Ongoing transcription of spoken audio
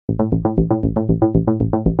Hey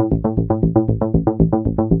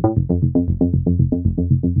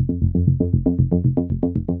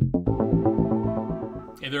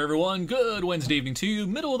there everyone, good Wednesday evening to you,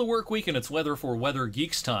 middle of the work week, and it's weather for Weather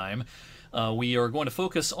Geeks time. We are going to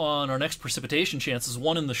focus on our next precipitation chances,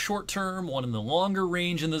 one in the short term, one in the longer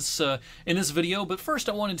range in this video. But first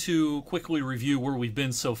I wanted to quickly review where we've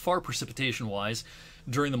been so far precipitation-wise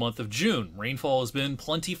during the month of June. Rainfall has been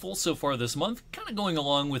plentiful so far this month, kind of going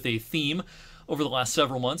along with a theme over the last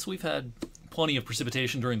several months. We've had plenty of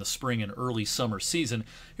precipitation during the spring and early summer season.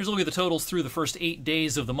 Here's a look at the totals through the first 8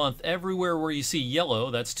 days of the month. Everywhere where you see yellow,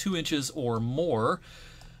 that's 2 inches or more.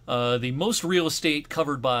 The most real estate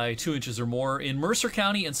covered by 2 inches or more in Mercer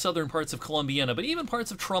County and southern parts of Columbiana, but even parts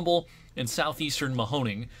of Trumbull and southeastern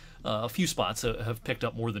Mahoning. A few spots have picked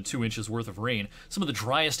up more than 2 inches worth of rain. Some of the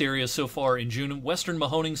driest areas so far in June, western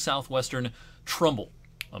Mahoning, southwestern Trumbull.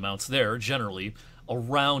 Amounts there generally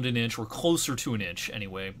around an inch or closer to an inch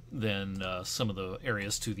anyway than some of the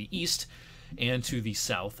areas to the east and to the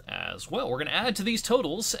south as well. We're going to add to these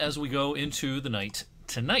totals as we go into the night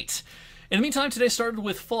tonight. In the meantime, today started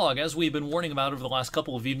with fog. As we've been warning about over the last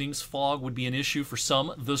couple of evenings, fog would be an issue for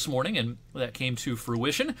some this morning, and that came to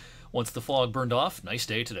fruition. Once the fog burned off, nice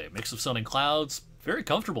day today. Mix of sun and clouds, very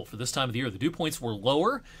comfortable for this time of the year. The dew points were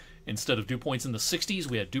lower. Instead of dew points in the 60s,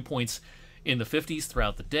 we had dew points in the 50s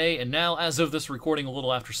throughout the day. And now, as of this recording, a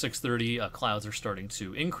little after 6:30, clouds are starting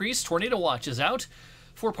to increase. Tornado watch is out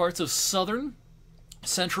for parts of southern,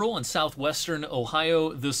 central, and southwestern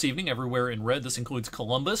Ohio this evening, everywhere in red. This includes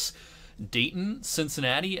Columbus, Dayton,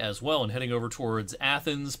 Cincinnati as well, and heading over towards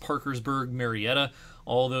Athens, Parkersburg, Marietta,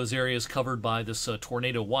 all those areas covered by this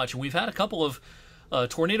tornado watch. And we've had a couple of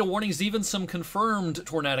tornado warnings, even some confirmed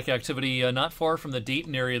tornadic activity not far from the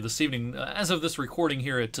Dayton area this evening. As of this recording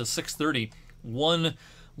here at 6:30, one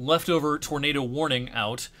leftover tornado warning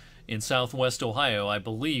out in southwest Ohio. I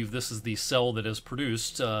believe this is the cell that has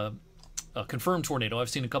produced a confirmed tornado. I've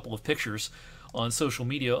seen a couple of pictures on social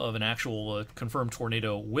media of an actual confirmed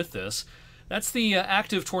tornado with this. That's the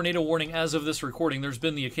active tornado warning as of this recording. There's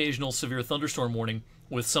been the occasional severe thunderstorm warning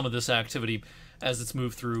with some of this activity as it's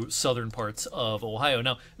moved through southern parts of Ohio.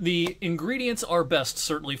 Now, the ingredients are best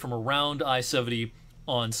certainly from around I-70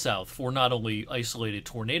 on south for not only isolated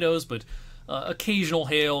tornadoes, but occasional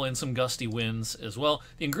hail and some gusty winds as well.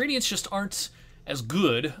 The ingredients just aren't as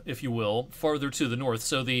good, if you will, farther to the north.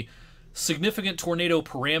 So the significant tornado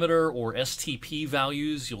parameter, or STP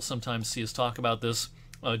values, you'll sometimes see us talk about this.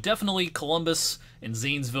 Definitely Columbus and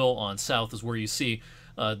Zanesville on south is where you see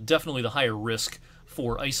definitely the higher risk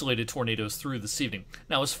for isolated tornadoes through this evening.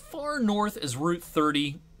 Now, as far north as Route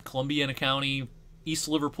 30, Columbiana County, East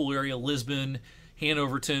Liverpool area, Lisbon,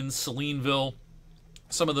 Hanoverton, Salineville,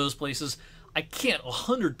 some of those places, I can't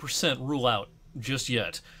 100% rule out just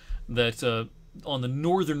yet that on the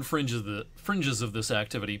northern fringes of this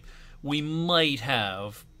activity, we might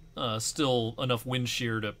have still enough wind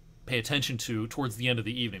shear to pay attention to towards the end of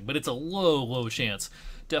the evening. But it's a low chance,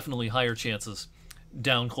 definitely higher chances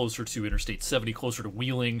down closer to Interstate 70, closer to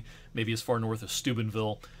Wheeling, maybe as far north as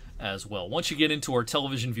Steubenville as well. Once you get into our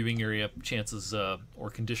television viewing area, chances or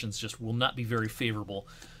conditions just will not be very favorable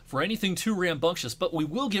for anything too rambunctious, but we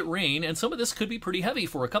will get rain, and some of this could be pretty heavy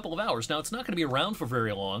for a couple of hours. Now, it's not going to be around for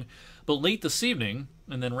very long, but late this evening,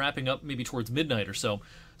 and then wrapping up maybe towards midnight or so,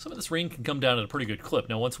 some of this rain can come down at a pretty good clip.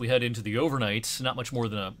 Now, once we head into the overnight, not much more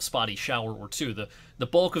than a spotty shower or two. The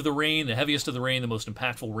bulk of the rain, the heaviest of the rain, the most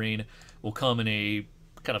impactful rain will come in a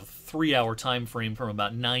kind of 3-hour time frame from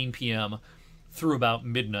about 9 p.m. through about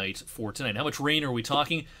midnight for tonight. How much rain are we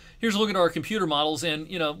talking? Here's a look at our computer models, and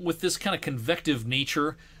you know, with this kind of convective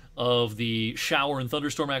nature of the shower and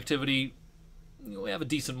thunderstorm activity, we have a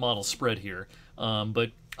decent model spread here.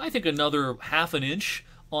 But I think another half an inch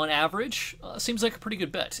on average seems like a pretty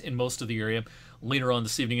good bet in most of the area later on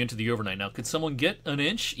this evening into the overnight. Now, could someone get an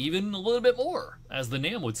inch, even a little bit more, as the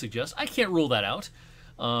NAM would suggest? I can't rule that out.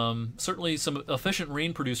 Certainly some efficient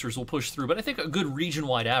rain producers will push through, but I think a good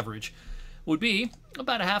region-wide average would be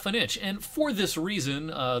about a half an inch. And for this reason,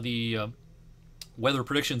 the Weather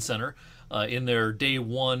Prediction Center, in their day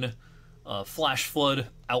one flash flood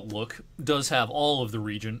outlook, does have all of the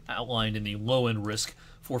region outlined in the low-end risk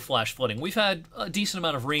for flash flooding. We've had a decent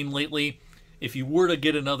amount of rain lately. If you were to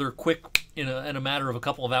get another quick, in a matter of a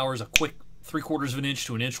couple of hours, a quick 3/4 of an inch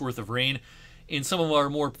to an inch worth of rain in some of our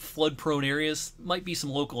more flood-prone areas, might be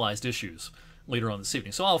some localized issues later on this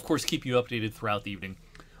evening. So I'll, of course, keep you updated throughout the evening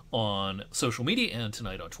on social media and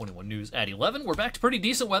tonight on 21 News at 11. We're back to pretty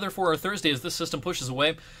decent weather for our Thursday as this system pushes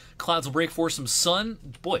away. Clouds will break for some sun.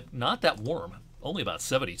 Boy, not that warm only about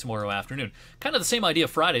 70 tomorrow afternoon. Kind of the same idea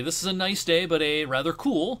Friday. This is a nice day, but a rather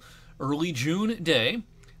cool early June day.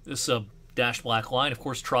 This dashed black line, of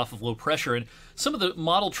course, trough of low pressure. And some of the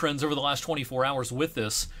model trends over the last 24 hours with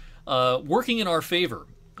this working in our favor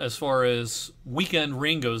as far as weekend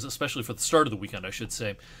rain goes, especially for the start of the weekend, I should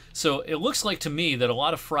say. So it looks like to me that a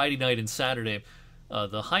lot of Friday night and Saturday,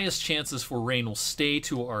 the highest chances for rain will stay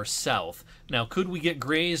to our south. Now, could we get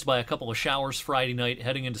grazed by a couple of showers Friday night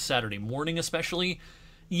heading into Saturday morning especially?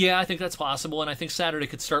 Yeah, I think that's possible, and I think Saturday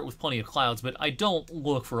could start with plenty of clouds, but I don't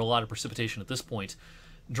look for a lot of precipitation at this point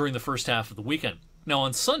during the first half of the weekend. Now,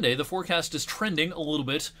 on Sunday, the forecast is trending a little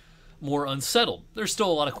bit more unsettled. There's still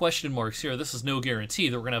a lot of question marks here. This is no guarantee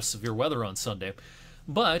that we're going to have severe weather on Sunday.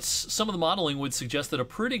 But some of the modeling would suggest that a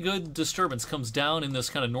pretty good disturbance comes down in this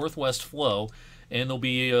kind of northwest flow, and there'll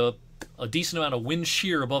be a decent amount of wind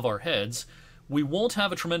shear above our heads. We won't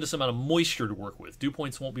have a tremendous amount of moisture to work with. Dew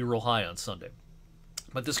points won't be real high on Sunday.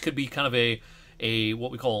 But this could be kind of a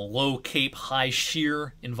what we call a low cape, high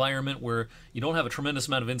shear environment where you don't have a tremendous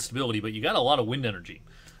amount of instability, but you got a lot of wind energy.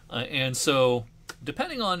 And so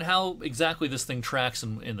depending on how exactly this thing tracks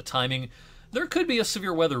and the timing, there could be a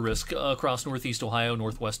severe weather risk across northeast Ohio,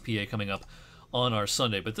 northwest PA coming up on our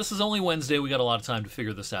Sunday. But this is only Wednesday. We got a lot of time to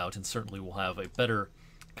figure this out, and certainly we'll have a better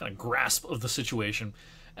kind of grasp of the situation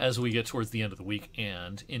as we get towards the end of the week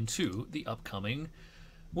and into the upcoming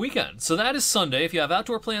weekend. So that is Sunday. If you have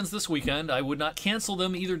outdoor plans this weekend, I would not cancel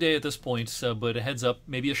them either day at this point, but a heads up,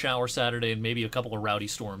 maybe a shower Saturday and maybe a couple of rowdy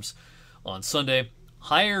storms on Sunday.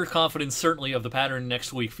 Higher confidence certainly of the pattern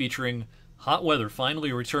next week featuring hot weather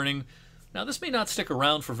finally returning. Now this may not stick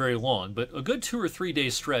around for very long, but a good 2 or 3 day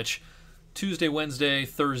stretch, Tuesday, Wednesday,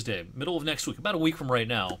 Thursday, middle of next week, about a week from right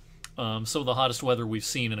now. Some of the hottest weather we've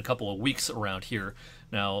seen in a couple of weeks around here.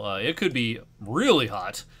 Now, it could be really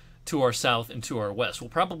hot to our south and to our west. We'll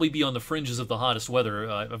probably be on the fringes of the hottest weather.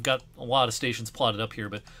 I've got a lot of stations plotted up here,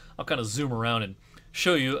 but I'll kind of zoom around and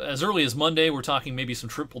show you. As early as Monday, we're talking maybe some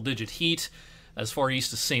triple-digit heat. As far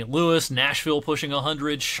east as St. Louis, Nashville pushing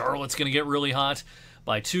 100, Charlotte's going to get really hot.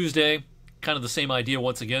 By Tuesday, kind of the same idea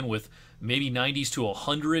once again with maybe 90s to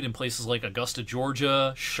 100 in places like Augusta,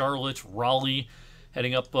 Georgia, Charlotte, Raleigh,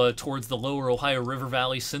 heading up towards the lower Ohio River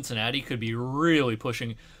Valley. Cincinnati could be really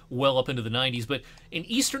pushing well up into the 90s. But in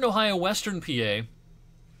eastern Ohio, western PA,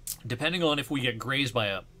 depending on if we get grazed by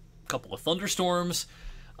a couple of thunderstorms,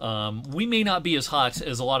 we may not be as hot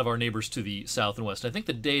as a lot of our neighbors to the south and west. I think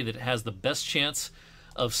the day that has the best chance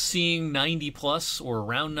of seeing 90 plus or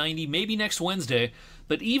around 90, maybe next Wednesday,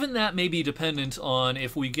 but even that may be dependent on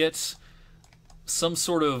if we get some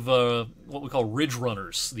sort of what we call ridge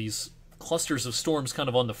runners, these clusters of storms kind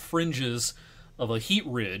of on the fringes of a heat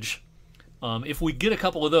ridge. If we get a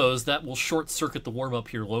couple of those, that will short-circuit the warm-up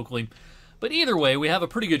here locally. But either way, we have a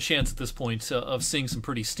pretty good chance at this point of seeing some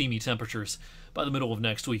pretty steamy temperatures by the middle of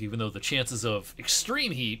next week, even though the chances of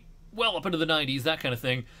extreme heat, well up into the 90s, that kind of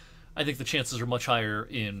thing, I think the chances are much higher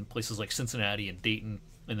in places like Cincinnati and Dayton,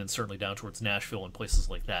 and then certainly down towards Nashville and places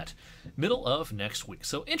like that. Middle of next week.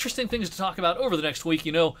 So interesting things to talk about over the next week.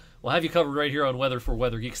 You know, we'll have you covered right here on Weather for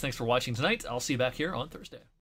Weather Geeks. Thanks for watching tonight. I'll see you back here on Thursday.